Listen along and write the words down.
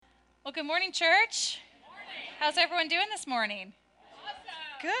Well, good morning, church. How's everyone doing this morning?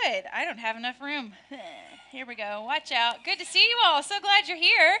 Good. I don't have enough room. Here we go. Watch out. Good to see you all. So glad you're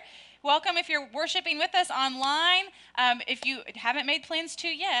here. Welcome if you're worshiping with us online. If you haven't made plans to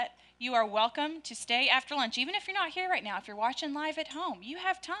yet, you are welcome to stay after lunch. Even if you're not here right now, if you're watching live at home, you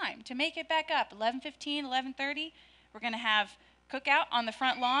have time to make it back up. 11:15, 11:30. We're going to have cookout on the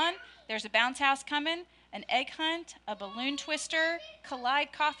front lawn. There's a bounce house coming, an egg hunt, a balloon twister,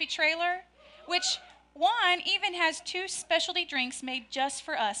 Collide coffee trailer, which one even has 2 specialty drinks made just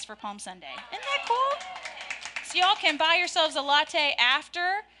for us for Palm Sunday. Isn't that cool? So y'all can buy yourselves a latte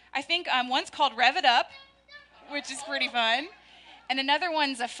after. I think one's called Rev It Up, which is pretty fun. And another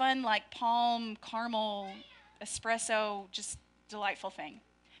one's a fun like palm caramel espresso, just delightful thing.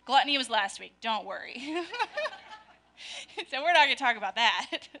 Gluttony was last week, don't worry. So we're not going to talk about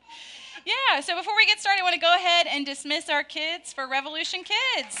that. Yeah, so before we get started, I want to go ahead and dismiss our kids for Revolution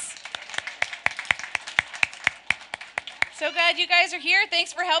Kids. So glad you guys are here.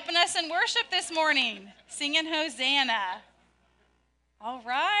 Thanks for helping us in worship this morning, singing Hosanna. All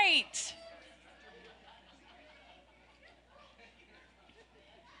right.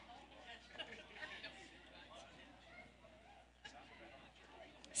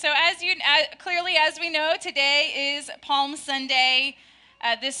 So clearly as we know, today is Palm Sunday,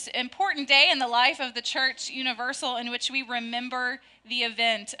 this important day in the life of the Church Universal in which we remember the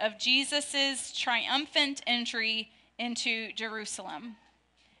event of Jesus' triumphant entry into Jerusalem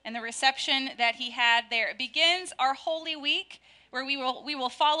and the reception that he had there. It begins our Holy Week, where we will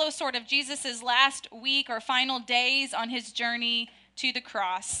follow sort of Jesus' last week or final days on his journey to the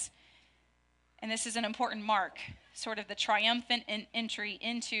cross. And this is an important mark, sort of the triumphant entry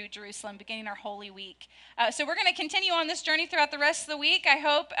into Jerusalem, beginning our Holy Week. So we're going to continue on this journey throughout the rest of the week. I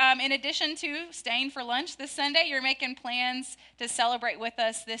hope, in addition to staying for lunch this Sunday, you're making plans to celebrate with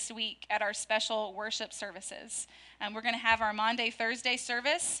us this week at our special worship services. We're going to have our Maundy Thursday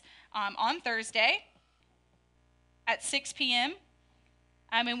service on Thursday at 6 p.m.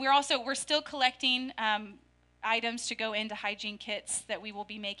 And we're still collecting items to go into hygiene kits that we will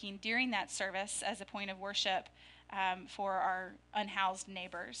be making during that service as a point of worship for our unhoused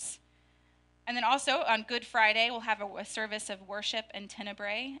neighbors. And then also on Good Friday, we'll have a service of worship and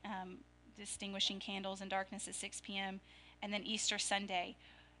tenebrae, distinguishing candles in darkness at 6 p.m. And then Easter Sunday.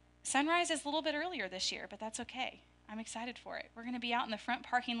 Sunrise is a little bit earlier this year, but that's okay. I'm excited for it. We're going to be out in the front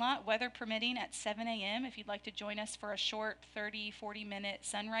parking lot, weather permitting, at 7 a.m. if you'd like to join us for a short 30, 40-minute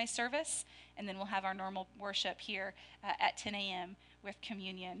sunrise service. And then we'll have our normal worship here at 10 a.m. with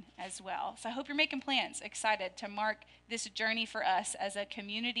communion as well. So I hope you're making plans, excited to mark this journey for us as a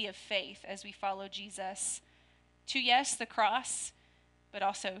community of faith as we follow Jesus to, yes, the cross, but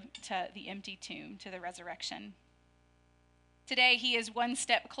also to the empty tomb, to the resurrection. Today, he is one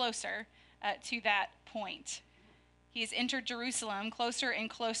step closer to that point. He has entered Jerusalem closer and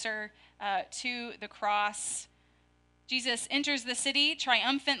closer to the cross. Jesus enters the city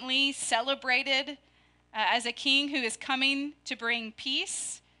triumphantly, celebrated as a king who is coming to bring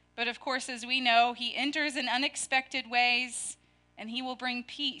peace. But of course, as we know, he enters in unexpected ways, and he will bring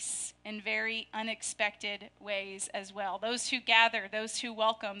peace in very unexpected ways as well. Those who gather, those who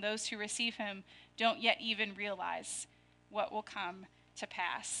welcome, those who receive him don't yet even realize what will come to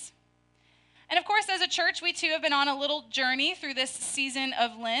pass. And of course, as a church, we too have been on a little journey through this season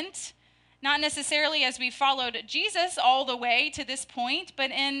of Lent. Not necessarily as we followed Jesus all the way to this point,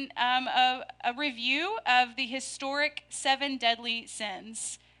 but in a review of the historic 7 deadly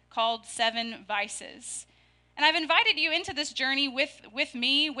sins called 7 Vices. And I've invited you into this journey with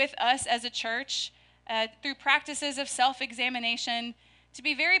me, with us as a church, through practices of self-examination, to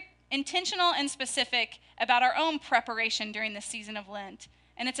be very intentional and specific about our own preparation during this season of Lent.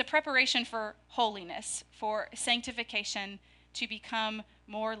 And it's a preparation for holiness, for sanctification, to become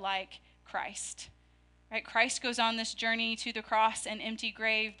more like Christ. Right? Christ goes on this journey to the cross and empty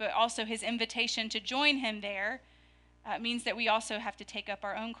grave, but also his invitation to join him there means that we also have to take up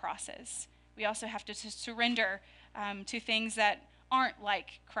our own crosses. We also have to surrender to things that aren't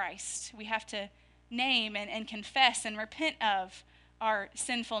like Christ. We have to name and confess and repent of our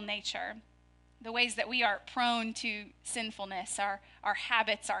sinful nature, the ways that we are prone to sinfulness, our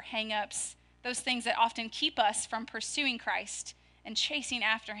habits, our hang-ups, those things that often keep us from pursuing Christ and chasing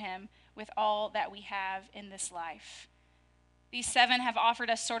after him with all that we have in this life. These 7 have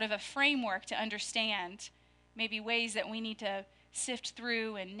offered us sort of a framework to understand maybe ways that we need to sift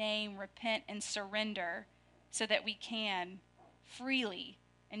through and name, repent, and surrender so that we can freely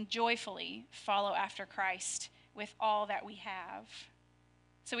and joyfully follow after Christ with all that we have.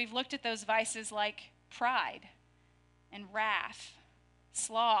 So we've looked at those vices like pride and wrath,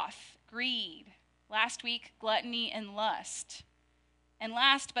 sloth, greed. Last week, gluttony and lust. And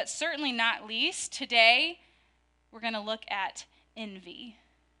last but certainly not least, today we're going to look at envy.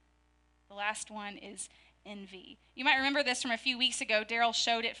 The last one is envy. You might remember this from a few weeks ago. Daryl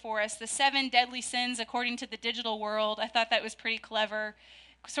showed it for us. The 7 deadly sins according to the digital world. I thought that was pretty clever.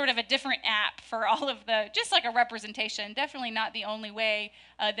 Sort of a different app for all of just like a representation. Definitely not the only way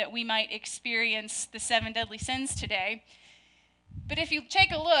that we might experience the 7 deadly sins today. But if you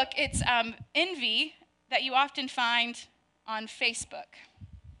take a look, it's envy that you often find on Facebook.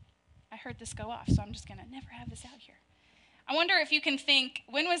 I heard this go off, so I'm just going to never have this out here. I wonder if you can think,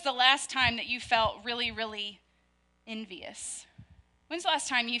 when was the last time that you felt really, really envious? When's the last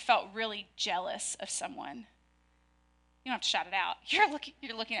time you felt really jealous of someone? You don't have to shout it out. You're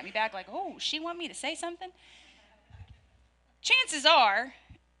looking at me back like, oh, she want me to say something? Chances are,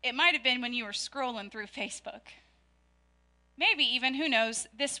 it might have been when you were scrolling through Facebook. Maybe even, who knows,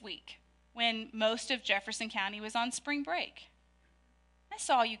 this week, when most of Jefferson County was on spring break. I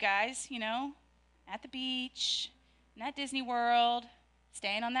saw you guys, at the beach, at Disney World,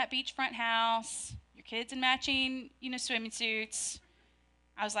 staying on that beachfront house, your kids in matching, swimming suits.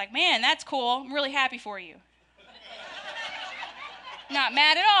 I was like, man, that's cool. I'm really happy for you. Not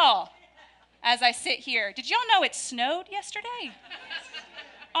mad at all as I sit here. Did y'all know it snowed yesterday?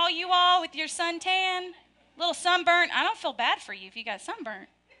 All you all with your suntan, little sunburnt. I don't feel bad for you if you got sunburnt.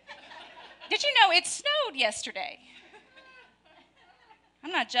 Did you know it snowed yesterday?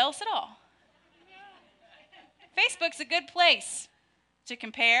 I'm not jealous at all. Facebook's a good place to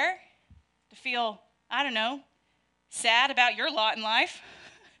compare, to feel, sad about your lot in life,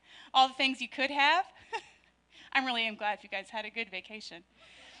 all the things you could have. I really am glad you guys had a good vacation.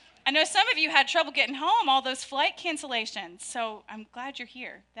 I know some of you had trouble getting home, all those flight cancellations, so I'm glad you're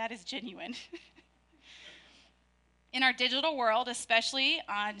here. That is genuine. In our digital world, especially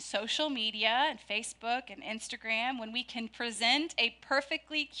on social media and Facebook and Instagram, when we can present a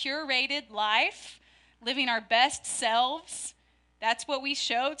perfectly curated life, living our best selves, that's what we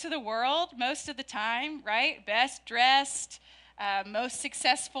show to the world most of the time, right? Best dressed, most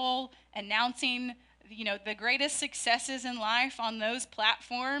successful, announcing, the greatest successes in life on those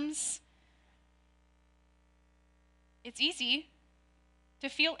platforms. It's easy to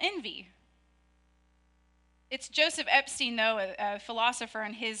feel envy. It's Joseph Epstein, though, a philosopher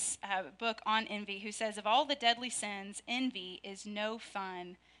in his book on envy, who says, of all the deadly sins, envy is no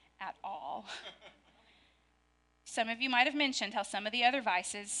fun at all. Some of you might have mentioned how some of the other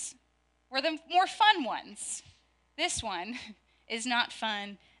vices were the more fun ones. This one is not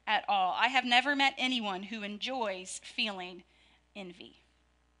fun at all. I have never met anyone who enjoys feeling envy,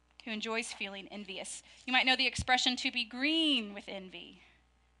 who enjoys feeling envious. You might know the expression to be green with envy.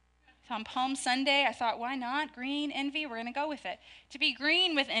 On Palm Sunday, I thought, why not? Green envy, we're going to go with it. To be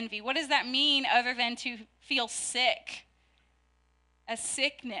green with envy, what does that mean other than to feel sick? A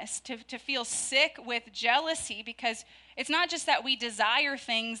sickness, to feel sick with jealousy, because it's not just that we desire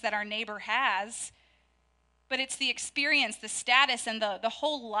things that our neighbor has, but it's the experience, the status, and the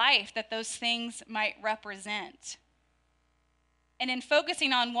whole life that those things might represent. And in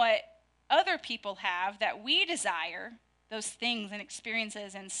focusing on what other people have that we desire, those things and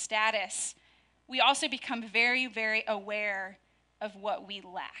experiences and status, we also become very, very aware of what we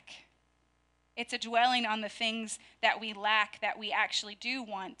lack. It's a dwelling on the things that we lack that we actually do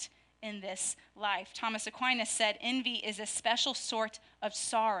want in this life. Thomas Aquinas said, envy is a special sort of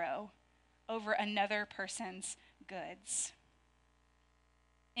sorrow over another person's goods.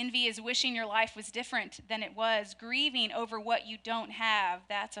 Envy is wishing your life was different than it was, grieving over what you don't have.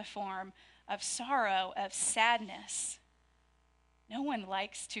 That's a form of sorrow, of sadness. No one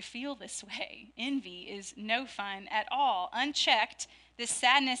likes to feel this way. Envy is no fun at all. Unchecked, this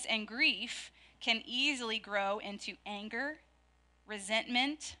sadness and grief can easily grow into anger,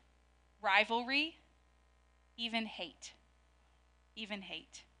 resentment, rivalry, even hate. Even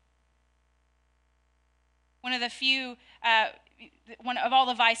hate. One of the few, one of all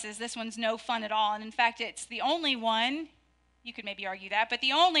the vices, this one's no fun at all. And in fact, it's the only one, you could maybe argue that, but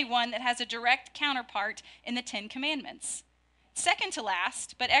the only one that has a direct counterpart in the Ten Commandments. Second to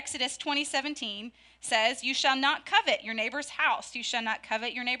last, but Exodus 20:17 says, you shall not covet your neighbor's house. You shall not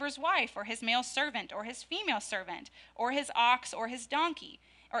covet your neighbor's wife or his male servant or his female servant or his ox or his donkey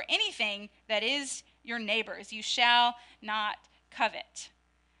or anything that is your neighbor's. You shall not covet.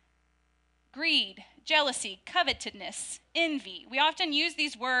 Greed, jealousy, covetousness, envy. We often use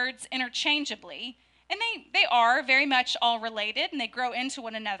these words interchangeably, and they are very much all related, and they grow into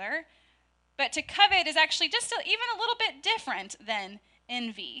one another. But to covet is actually just even a little bit different than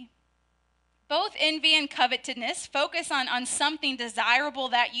envy. Both envy and covetousness focus on something desirable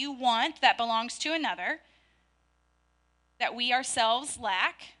that you want that belongs to another, that we ourselves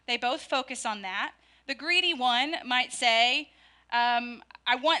lack. They both focus on that. The greedy one might say,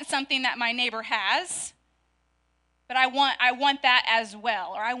 I want something that my neighbor has, but I want that as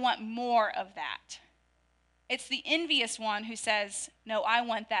well, or I want more of that. It's the envious one who says, no, I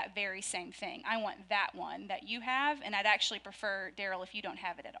want that very same thing. I want that one that you have, and I'd actually prefer, Daryl, if you don't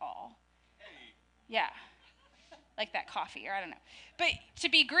have it at all. Yeah, like that coffee, or I don't know. But to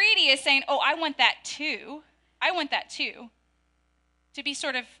be greedy is saying, oh, I want that too. I want that too. To be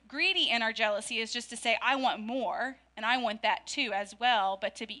sort of greedy in our jealousy is just to say, I want more, and I want that too as well.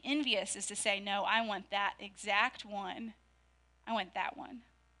 But to be envious is to say, no, I want that exact one. I want that one.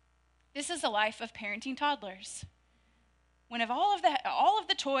 This is the life of parenting toddlers. When of all of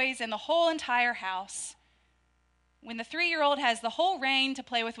the toys in the whole entire house, when the 3-year-old has the whole reign to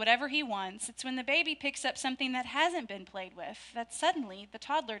play with whatever he wants, it's when the baby picks up something that hasn't been played with that suddenly the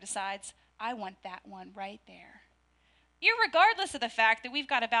toddler decides, I want that one right there. Irregardless of the fact that we've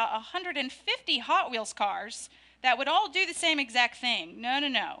got about 150 Hot Wheels cars that would all do the same exact thing.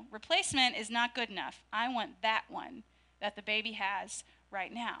 No. Replacement is not good enough. I want that one that the baby has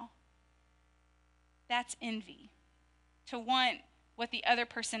right now. That's envy. To want what the other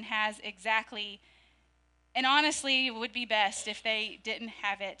person has exactly. And honestly, it would be best if they didn't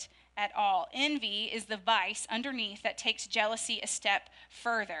have it at all. Envy is the vice underneath that takes jealousy a step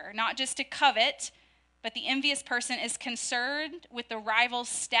further. Not just to covet, but the envious person is concerned with the rival's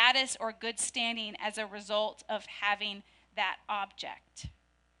status or good standing as a result of having that object.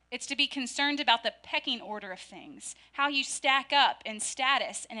 It's to be concerned about the pecking order of things, how you stack up in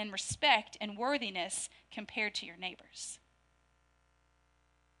status and in respect and worthiness compared to your neighbors.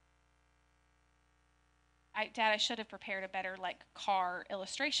 Dad, I should have prepared a better car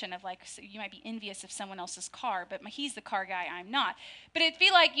illustration of so you might be envious of someone else's car, but he's the car guy, I'm not. But it'd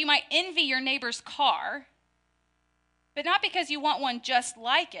be like you might envy your neighbor's car, but not because you want one just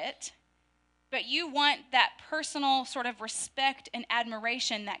like it, but you want that personal sort of respect and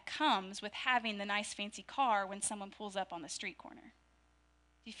admiration that comes with having the nice fancy car when someone pulls up on the street corner.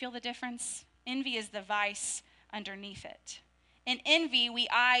 Do you feel the difference? Envy is the vice underneath it. In envy, we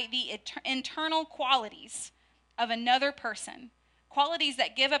eye the internal qualities of another person, qualities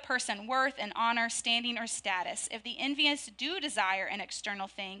that give a person worth and honor, standing, or status. If the envious do desire an external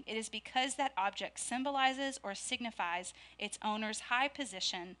thing, it is because that object symbolizes or signifies its owner's high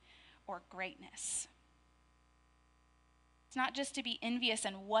position or greatness. It's not just to be envious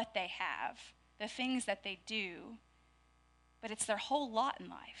in what they have, the things that they do, but it's their whole lot in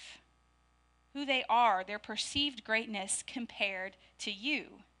life. Who they are, their perceived greatness compared to you.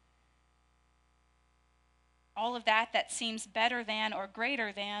 All of that seems better than or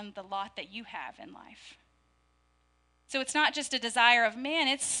greater than the lot that you have in life. So it's not just a desire of, man,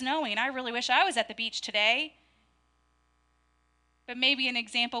 it's snowing. I really wish I was at the beach today. But maybe an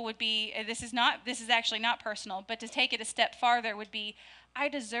example would be, this is actually not personal, but to take it a step farther would be, I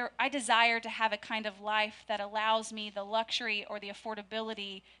desire to have a kind of life that allows me the luxury or the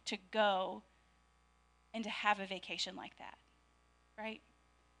affordability to go and to have a vacation like that, right?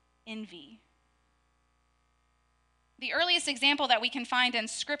 Envy. The earliest example that we can find in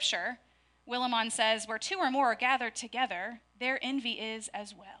Scripture, Willimon says, where 2 or more are gathered together, their envy is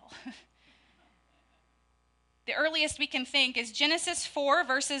as well. The earliest we can think is Genesis 4,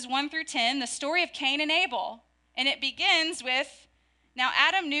 verses 1 through 10, the story of Cain and Abel. And it begins with, now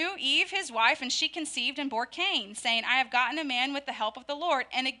Adam knew Eve, his wife, and she conceived and bore Cain, saying, I have gotten a man with the help of the Lord.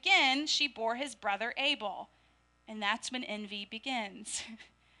 And again, she bore his brother Abel. And that's when envy begins.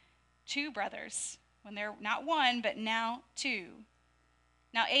 2 brothers, when they're not 1, but now 2.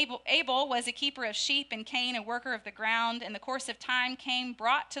 Now Abel was a keeper of sheep, and Cain a worker of the ground. In the course of time, Cain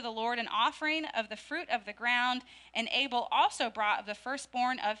brought to the Lord an offering of the fruit of the ground, and Abel also brought of the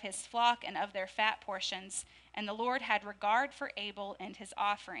firstborn of his flock and of their fat portions. And the Lord had regard for Abel and his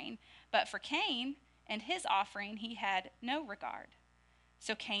offering, but for Cain and his offering he had no regard.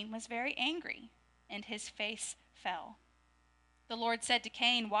 So Cain was very angry, and his face fell. The Lord said to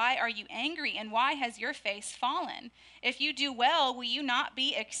Cain, why are you angry, and why has your face fallen? If you do well, will you not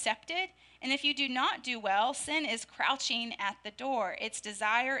be accepted? And if you do not do well, sin is crouching at the door. Its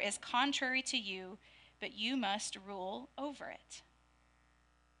desire is contrary to you, but you must rule over it.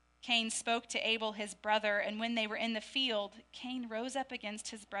 Cain spoke to Abel his brother, and when they were in the field, Cain rose up against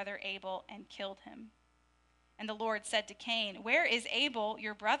his brother Abel and killed him. And the Lord said to Cain, where is Abel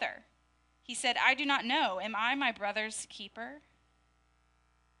your brother? He said, I do not know. Am I my brother's keeper?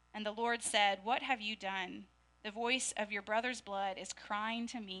 And the Lord said, what have you done? The voice of your brother's blood is crying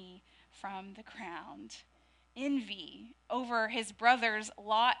to me from the ground. Envy over his brother's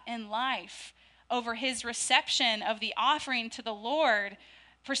lot in life, over his reception of the offering to the Lord,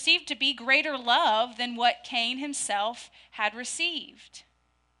 perceived to be greater love than what Cain himself had received.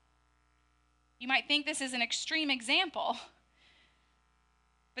 You might think this is an extreme example,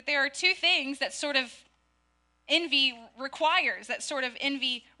 but there are two things that sort of envy requires, that sort of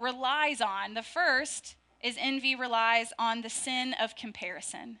envy relies on. The first is envy relies on the sin of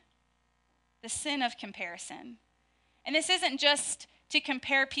comparison. The sin of comparison. And this isn't just to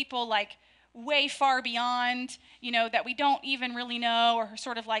compare people like way far beyond, that we don't even really know, or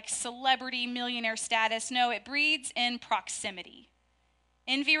sort of like celebrity millionaire status. No, it breeds in proximity.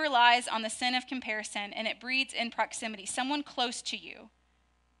 Envy relies on the sin of comparison, and it breeds in proximity. Someone close to you,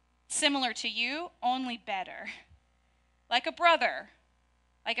 similar to you, only better. Like a brother,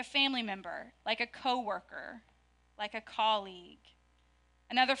 like a family member, like a coworker, like a colleague.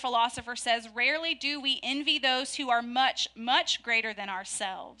 Another philosopher says, rarely do we envy those who are much, much greater than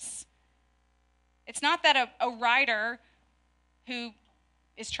ourselves. It's not that a writer who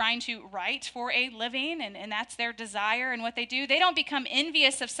is trying to write for a living, and that's their desire and what they do, they don't become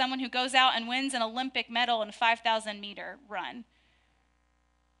envious of someone who goes out and wins an Olympic medal in a 5,000 meter run.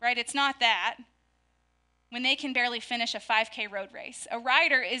 Right? It's not that. When they can barely finish a 5K road race. A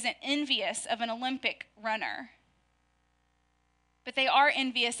writer isn't envious of an Olympic runner. But they are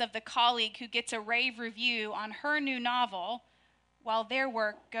envious of the colleague who gets a rave review on her new novel while their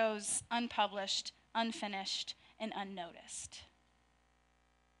work goes unpublished, unfinished, and unnoticed.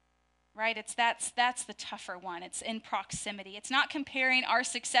 Right? That's the tougher one. It's in proximity. It's not comparing our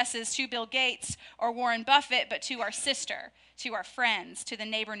successes to Bill Gates or Warren Buffett, but to our sister, to our friends, to the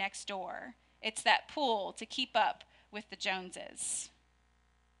neighbor next door. It's that pull to keep up with the Joneses.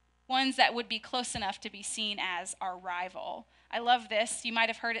 Ones that would be close enough to be seen as our rival. I love this. You might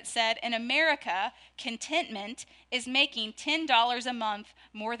have heard it said, in America, contentment is making $10 a month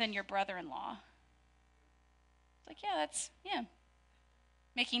more than your brother-in-law. It's like, yeah.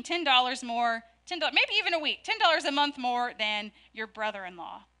 Making $10 more, maybe even a week, $10 a month more than your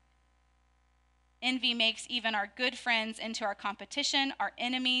brother-in-law. Envy makes even our good friends into our competition, our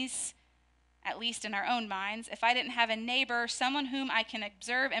enemies, at least in our own minds. If I didn't have a neighbor, someone whom I can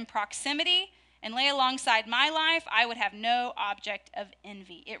observe in proximity and lay alongside my life, I would have no object of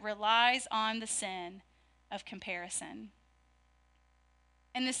envy. It relies on the sin of comparison.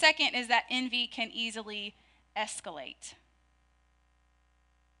 And the second is that envy can easily escalate.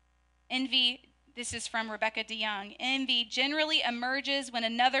 Envy, this is from Rebecca DeYoung, envy generally emerges when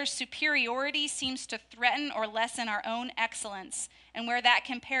another's superiority seems to threaten or lessen our own excellence, and where that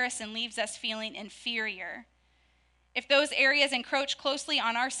comparison leaves us feeling inferior. If those areas encroach closely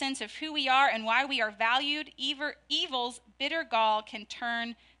on our sense of who we are and why we are valued, evil's bitter gall can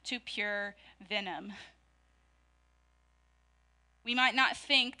turn to pure venom. We might not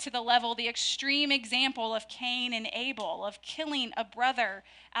think to the level, the extreme example of Cain and Abel, of killing a brother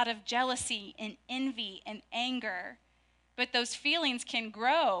out of jealousy and envy and anger. But those feelings can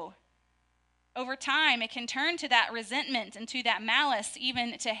grow. Over time, it can turn to that resentment and to that malice,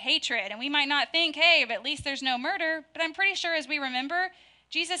 even to hatred. And we might not think, hey, but at least there's no murder. But I'm pretty sure as we remember,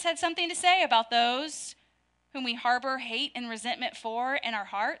 Jesus had something to say about those whom we harbor hate and resentment for in our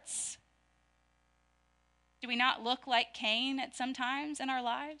hearts. Do we not look like Cain at some times in our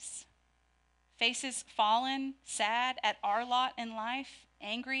lives? Faces fallen, sad at our lot in life,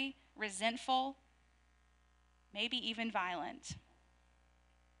 angry, resentful, maybe even violent.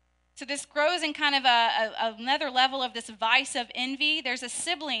 So this grows in kind of another level of this vice of envy. There's a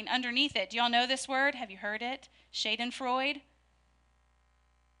sibling underneath it. Do y'all know this word? Have you heard it? Schadenfreude.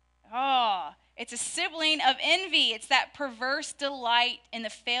 It's a sibling of envy. It's that perverse delight in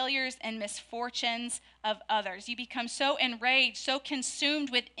the failures and misfortunes of others. You become so enraged, so consumed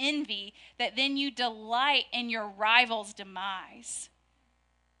with envy, that then you delight in your rival's demise.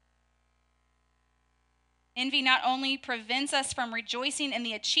 Envy not only prevents us from rejoicing in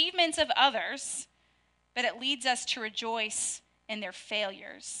the achievements of others, but it leads us to rejoice in their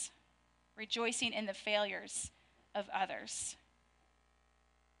failures. Rejoicing in the failures of others.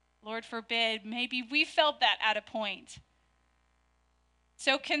 Lord forbid, maybe we felt that at a point.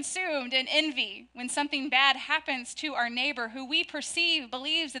 So consumed in envy when something bad happens to our neighbor who we perceive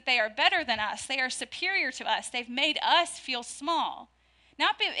believes that they are better than us, they are superior to us, they've made us feel small.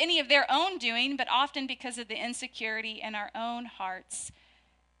 Not by any of their own doing, but often because of the insecurity in our own hearts.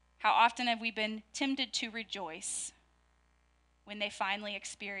 How often have we been tempted to rejoice when they finally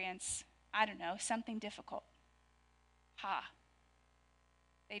experience, something difficult?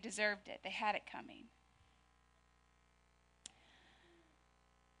 They deserved it. They had it coming.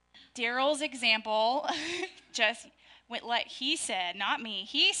 Daryl's example just went like he said, not me.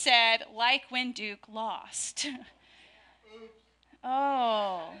 He said, like when Duke lost.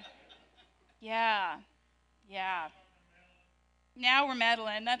 Oh, yeah, yeah. Now we're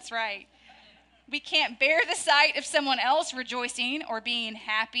meddling, that's right. We can't bear the sight of someone else rejoicing or being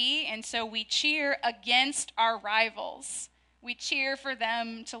happy, and so we cheer against our rivals. We cheer for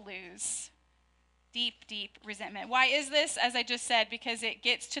them to lose. Deep, deep resentment. Why is this? As I just said, because it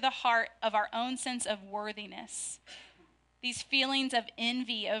gets to the heart of our own sense of worthiness. These feelings of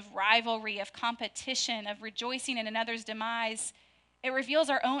envy, of rivalry, of competition, of rejoicing in another's demise, it reveals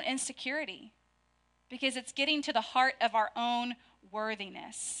our own insecurity because it's getting to the heart of our own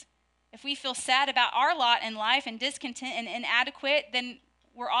worthiness. If we feel sad about our lot in life and discontent and inadequate, then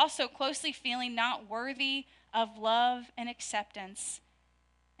we're also closely feeling not worthy of love and acceptance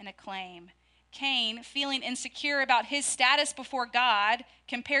and acclaim. Cain, feeling insecure about his status before God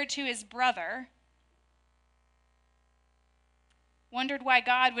compared to his brother, wondered why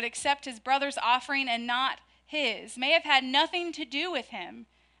God would accept his brother's offering and not his. May have had nothing to do with him.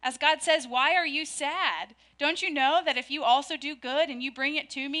 As God says, why are you sad? Don't you know that if you also do good and you bring it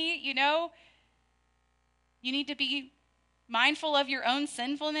to me, you need to be mindful of your own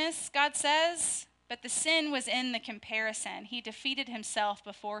sinfulness, God says. But the sin was in the comparison. He defeated himself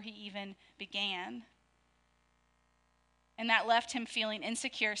before he even began. And that left him feeling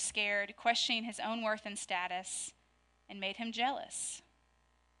insecure, scared, questioning his own worth and status, and made him jealous.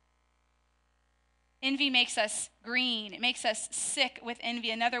 Envy makes us green. It makes us sick with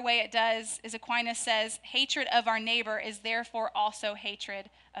envy. Another way it does is Aquinas says, hatred of our neighbor is therefore also hatred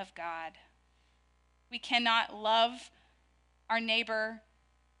of God. We cannot love our neighbor,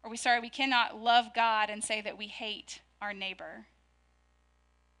 we cannot love God and say that we hate our neighbor.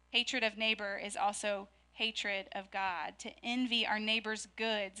 Hatred of neighbor is also hatred of God. To envy our neighbor's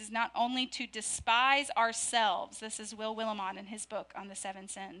goods is not only to despise ourselves, this is Will Willimon in his book on the 7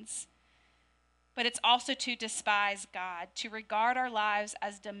 sins, but it's also to despise God. To regard our lives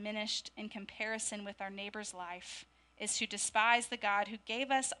as diminished in comparison with our neighbor's life is to despise the God who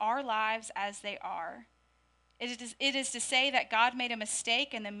gave us our lives as they are. It is to say that God made a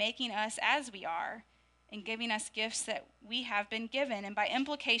mistake in the making us as we are, in giving us gifts that we have been given, and by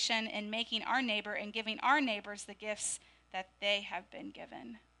implication in making our neighbor and giving our neighbors the gifts that they have been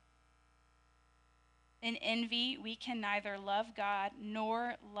given. In envy, we can neither love God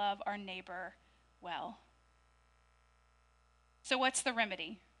nor love our neighbor well. So what's the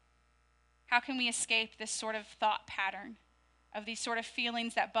remedy? How can we escape this sort of thought pattern of these sort of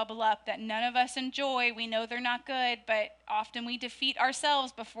feelings that bubble up that none of us enjoy? We know they're not good, but often we defeat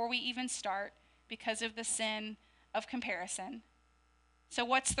ourselves before we even start because of the sin of comparison. So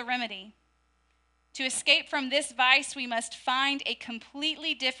what's the remedy? To escape from this vice, we must find a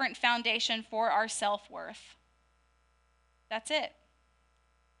completely different foundation for our self-worth. That's it.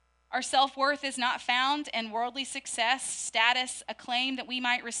 Our self-worth is not found in worldly success, status, acclaim that we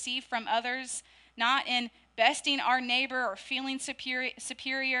might receive from others, not in besting our neighbor or feeling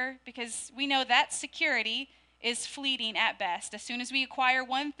superior, because we know that security is fleeting at best. As soon as we acquire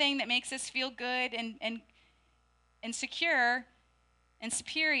one thing that makes us feel good and secure and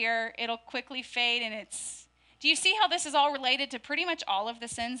superior, it'll quickly fade. And do you see how this is all related to pretty much all of the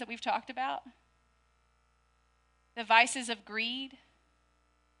sins that we've talked about? The vices of greed,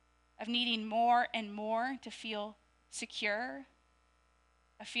 of needing more and more to feel secure,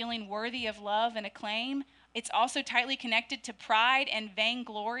 of feeling worthy of love and acclaim. It's also tightly connected to pride and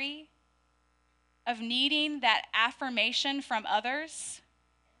vainglory, of needing that affirmation from others,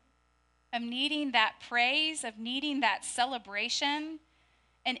 of needing that praise, of needing that celebration.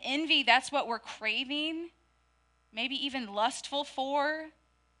 And envy, that's what we're craving, maybe even lustful for,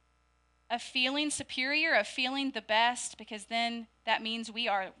 of feeling superior, of feeling the best, because then that means we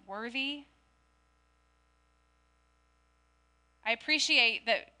are worthy. I appreciate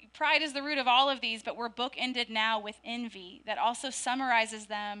that pride is the root of all of these, but we're bookended now with envy that also summarizes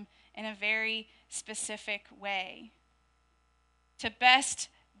them in a very specific way. To best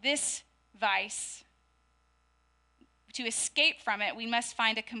this vice, to escape from it, we must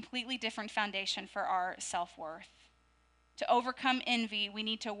find a completely different foundation for our self-worth. To overcome envy, we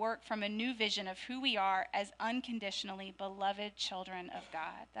need to work from a new vision of who we are as unconditionally beloved children of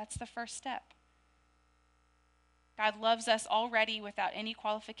God. That's the first step. God loves us already without any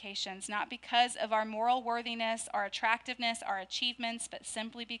qualifications, not because of our moral worthiness, our attractiveness, our achievements, but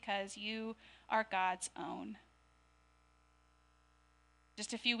simply because you are God's own.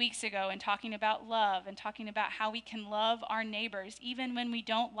 Just a few weeks ago, in talking about love and talking about how we can love our neighbors even when we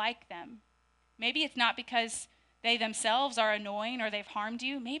don't like them. Maybe it's not because they themselves are annoying or they've harmed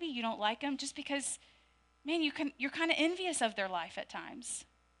you. Maybe you don't like them just because, man, you're kind of envious of their life at times.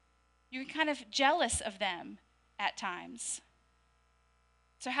 You're kind of jealous of them at times.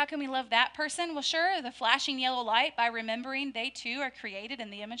 So how can we love that person? Well, sure, the flashing yellow light by remembering they too are created in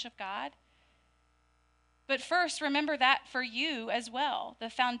the image of God. But first, remember that for you as well. The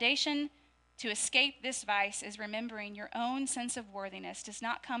foundation to escape this vice is remembering your own sense of worthiness does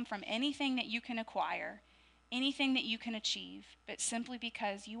not come from anything that you can acquire, anything that you can achieve, but simply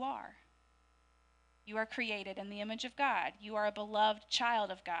because you are. You are created in the image of God. You are a beloved child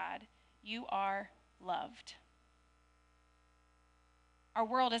of God. You are loved. Our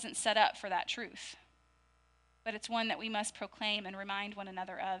world isn't set up for that truth, but it's one that we must proclaim and remind one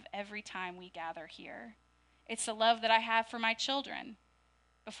another of every time we gather here. It's the love that I have for my children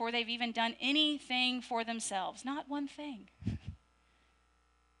before they've even done anything for themselves, not one thing.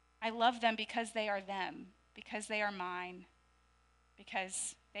 I love them because they are them, because they are mine,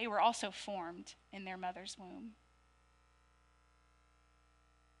 because they were also formed in their mother's womb.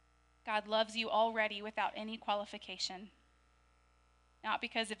 God loves you already without any qualification, not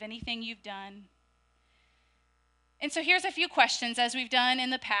because of anything you've done. And so here's a few questions, as we've done in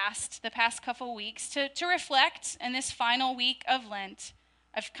the past couple weeks, to reflect in this final week of Lent,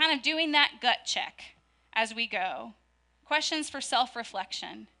 of kind of doing that gut check as we go. Questions for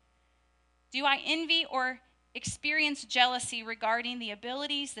self-reflection. Do I envy or experience jealousy regarding the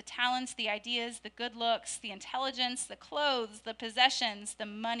abilities, the talents, the ideas, the good looks, the intelligence, the clothes, the possessions, the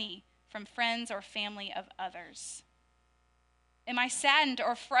money from friends or family of others? Am I saddened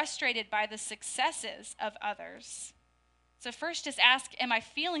or frustrated by the successes of others? So first just ask, am I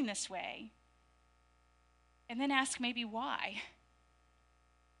feeling this way? And then ask maybe why.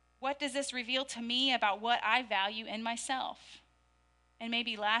 What does this reveal to me about what I value in myself? And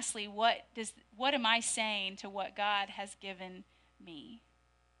maybe lastly, what am I saying to what God has given me?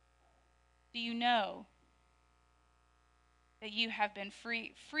 Do you know that you have been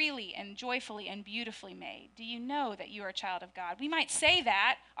freely and joyfully and beautifully made? Do you know that you are a child of God? We might say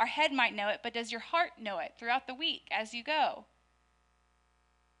that, our head might know it, but does your heart know it throughout the week as you go?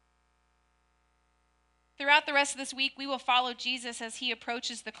 Throughout the rest of this week, we will follow Jesus as he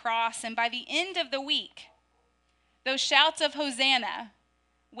approaches the cross, and by the end of the week, those shouts of Hosanna,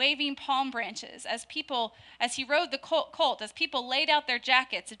 waving palm branches, as he rode the colt, as people laid out their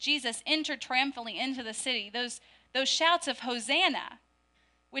jackets, as Jesus entered triumphantly into the city, those shouts of Hosanna,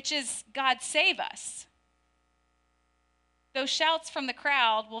 which is God save us. Those shouts from the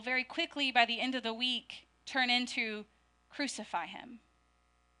crowd will very quickly, by the end of the week, turn into crucify him.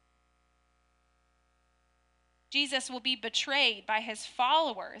 Jesus will be betrayed by his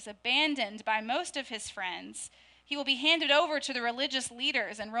followers, abandoned by most of his friends. He will be handed over to the religious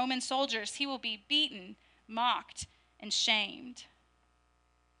leaders and Roman soldiers. He will be beaten, mocked, and shamed.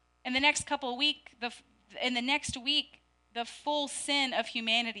 In the next week, the full sin of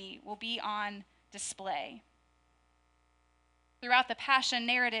humanity will be on display. Throughout the Passion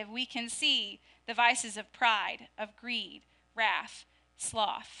narrative, we can see the vices of pride, of greed, wrath,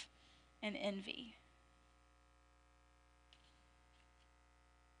 sloth, and envy.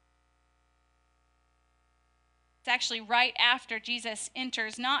 It's actually right after Jesus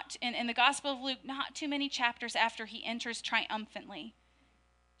enters, not in the Gospel of Luke, not too many chapters after he enters triumphantly.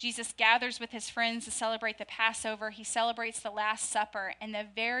 Jesus gathers with his friends to celebrate the Passover. He celebrates the Last Supper. And the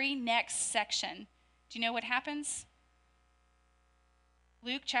very next section, do you know what happens?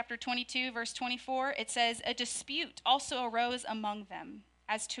 Luke chapter 22, verse 24, it says, a dispute also arose among them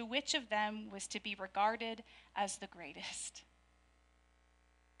as to which of them was to be regarded as the greatest.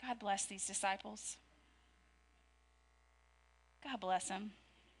 God bless these disciples. God bless them.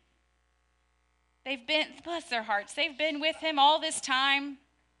 Bless their hearts. They've been with him all this time.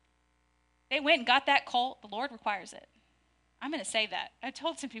 They went and got that colt. The Lord requires it. I'm going to say that. I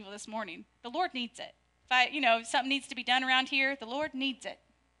told some people this morning, the Lord needs it. If something needs to be done around here, the Lord needs it.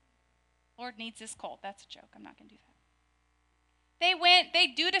 The Lord needs this colt. That's a joke. I'm not going to do that. They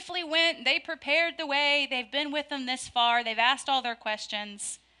dutifully went. They prepared the way. They've been with them this far. They've asked all their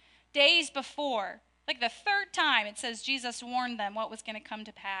questions. Days before, like the third time, it says Jesus warned them what was going to come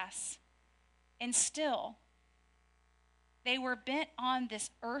to pass. And still, they were bent on this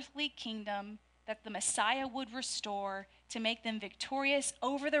earthly kingdom that the Messiah would restore to make them victorious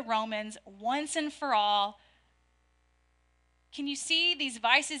over the Romans once and for all. Can you see these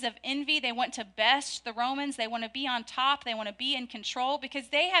vices of envy? They want to best the Romans. They want to be on top. They want to be in control because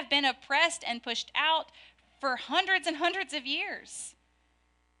they have been oppressed and pushed out for hundreds and hundreds of years.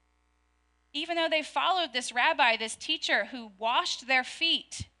 Even though they followed this rabbi, this teacher who washed their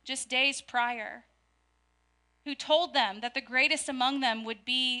feet just days prior. who told them that the greatest among them would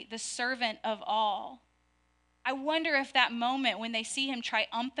be the servant of all. I wonder if that moment when they see him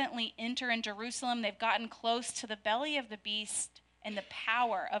triumphantly enter in Jerusalem, they've gotten close to the belly of the beast and the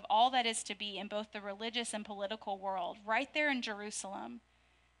power of all that is to be in both the religious and political world, right there in Jerusalem.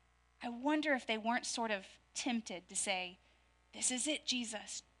 I wonder if they weren't sort of tempted to say, "This is it,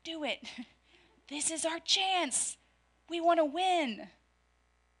 Jesus, do it. This is our chance. We want to win."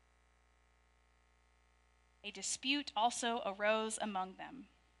 A dispute also arose among them.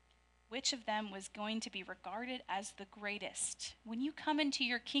 Which of them was going to be regarded as the greatest? When you come into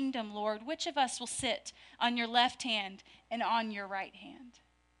your kingdom, Lord, which of us will sit on your left hand and on your right hand?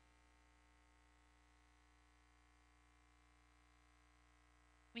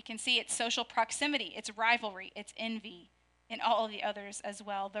 We can see its social proximity, its rivalry, its envy, and all of the others as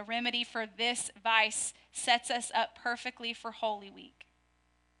well. The remedy for this vice sets us up perfectly for Holy Week,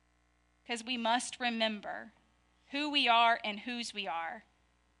 because we must remember who we are and whose we are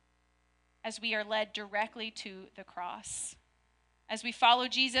as we are led directly to the cross. As we follow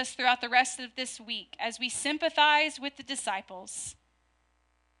Jesus throughout the rest of this week, as we sympathize with the disciples,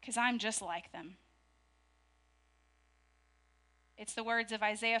 because I'm just like them. It's the words of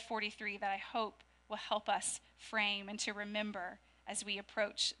Isaiah 43 that I hope will help us frame and to remember as we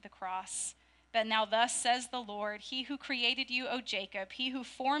approach the cross. But now thus says the Lord, he who created you, O Jacob, he who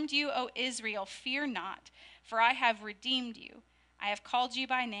formed you, O Israel, fear not, for I have redeemed you. I have called you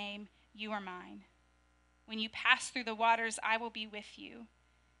by name, you are mine. When you pass through the waters, I will be with you,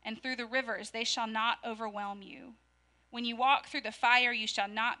 and through the rivers, they shall not overwhelm you. When you walk through the fire, you shall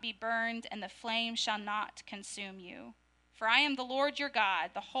not be burned, and the flame shall not consume you. For I am the Lord your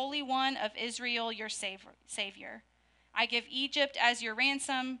God, the Holy One of Israel, your Savior. I give Egypt as your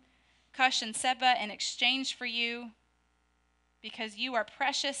ransom, Cush and Seba in exchange for you, because you are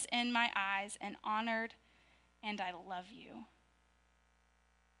precious in my eyes and honored, and I love you.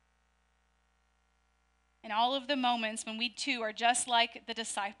 In all of the moments when we too are just like the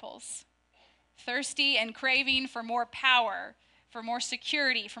disciples, thirsty and craving for more power, for more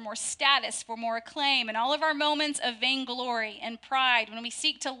security, for more status, for more acclaim, and all of our moments of vainglory and pride, when we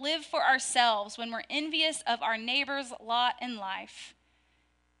seek to live for ourselves, when we're envious of our neighbor's lot in life,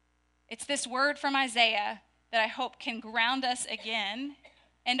 it's this word from Isaiah that I hope can ground us again,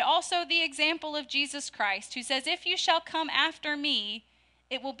 and also the example of Jesus Christ, who says, if you shall come after me,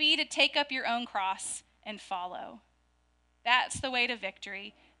 it will be to take up your own cross and follow. That's the way to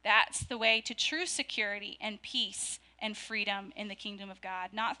victory. That's the way to true security and peace and freedom in the kingdom of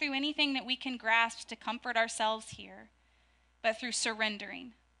God. Not through anything that we can grasp to comfort ourselves here, but through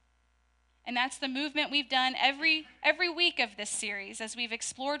surrendering. And that's the movement we've done every week of this series. As we've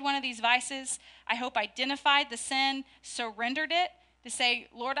explored one of these vices, I hope identified the sin, surrendered it, to say,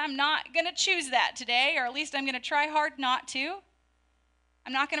 Lord, I'm not going to choose that today, or at least I'm going to try hard not to.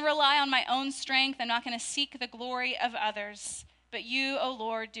 I'm not going to rely on my own strength. I'm not going to seek the glory of others. But you, O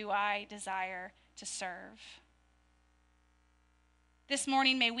Lord, do I desire to serve. This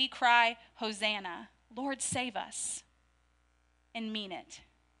morning, may we cry, Hosanna, Lord, save us, and mean it.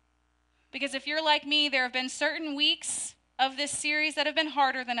 Because if you're like me, there have been certain weeks of this series that have been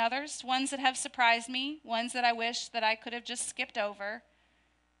harder than others, ones that have surprised me, ones that I wish that I could have just skipped over,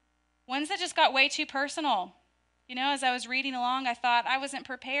 ones that just got way too personal. You know, as I was reading along, I thought I wasn't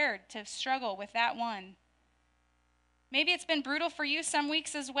prepared to struggle with that one. Maybe it's been brutal for you some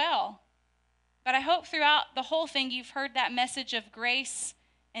weeks as well. But I hope throughout the whole thing you've heard that message of grace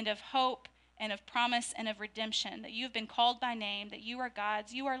and of hope and of promise and of redemption, that you've been called by name, that you are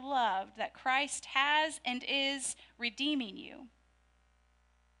God's, you are loved, that Christ has and is redeeming you.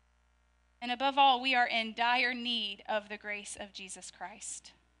 And above all, we are in dire need of the grace of Jesus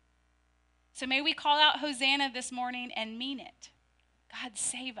Christ. So may we call out Hosanna this morning and mean it. God,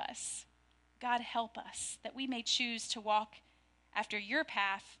 save us. God, help us, that we may choose to walk after your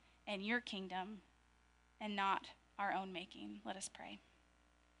path and your kingdom and not our own making. Let us pray.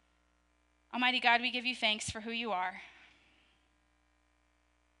 Almighty God, we give you thanks for who you are,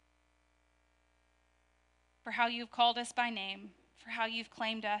 for how you've called us by name, for how you've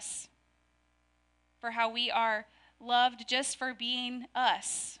claimed us, for how we are loved just for being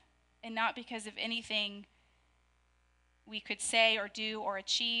us and not because of anything we could say or do or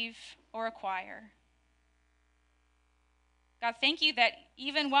achieve or acquire. God, thank you that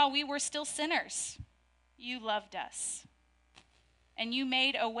even while we were still sinners, you loved us. And you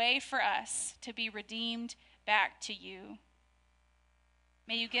made a way for us to be redeemed back to you.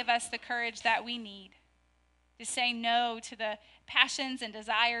 May you give us the courage that we need to say no to the passions and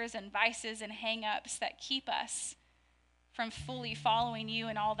desires and vices and hang-ups that keep us from fully following you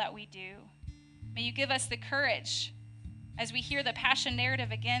in all that we do. May you give us the courage, as we hear the Passion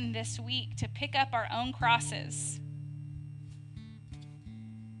narrative again this week, to pick up our own crosses,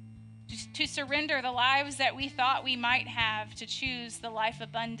 to surrender the lives that we thought we might have, to choose the life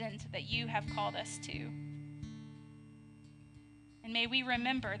abundant that you have called us to. And may we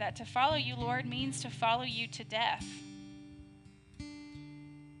remember that to follow you, Lord, means to follow you to death.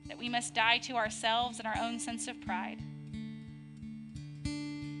 That we must die to ourselves and our own sense of pride,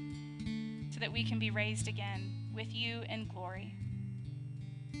 so that we can be raised again with you in glory.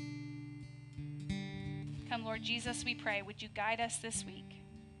 Come, Lord Jesus, we pray, would you guide us this week?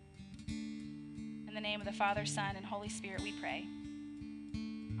 In the name of the Father, Son, and Holy Spirit, we pray.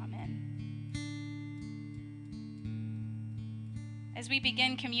 Amen. As we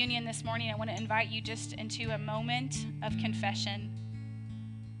begin communion this morning, I want to invite you just into a moment of confession.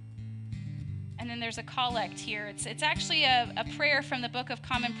 And then there's a collect here. It's actually a prayer from the Book of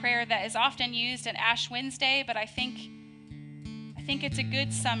Common Prayer that is often used at Ash Wednesday, but I think it's a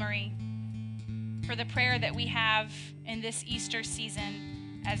good summary for the prayer that we have in this Easter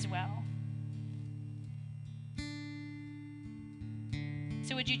season as well.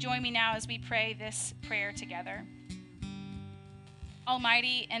 So would you join me now as we pray this prayer together?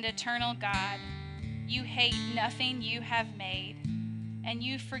 Almighty and eternal God, you hate nothing you have made, and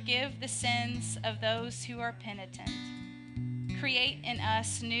you forgive the sins of those who are penitent. Create in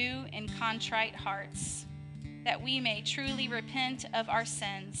us new and contrite hearts, that we may truly repent of our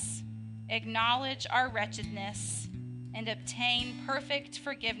sins, acknowledge our wretchedness, and obtain perfect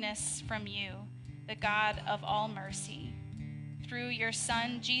forgiveness from you, the God of all mercy, through your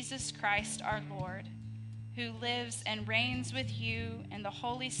Son, Jesus Christ our Lord, who lives and reigns with you in the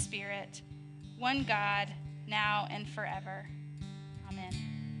Holy Spirit, one God, now and forever. Amen.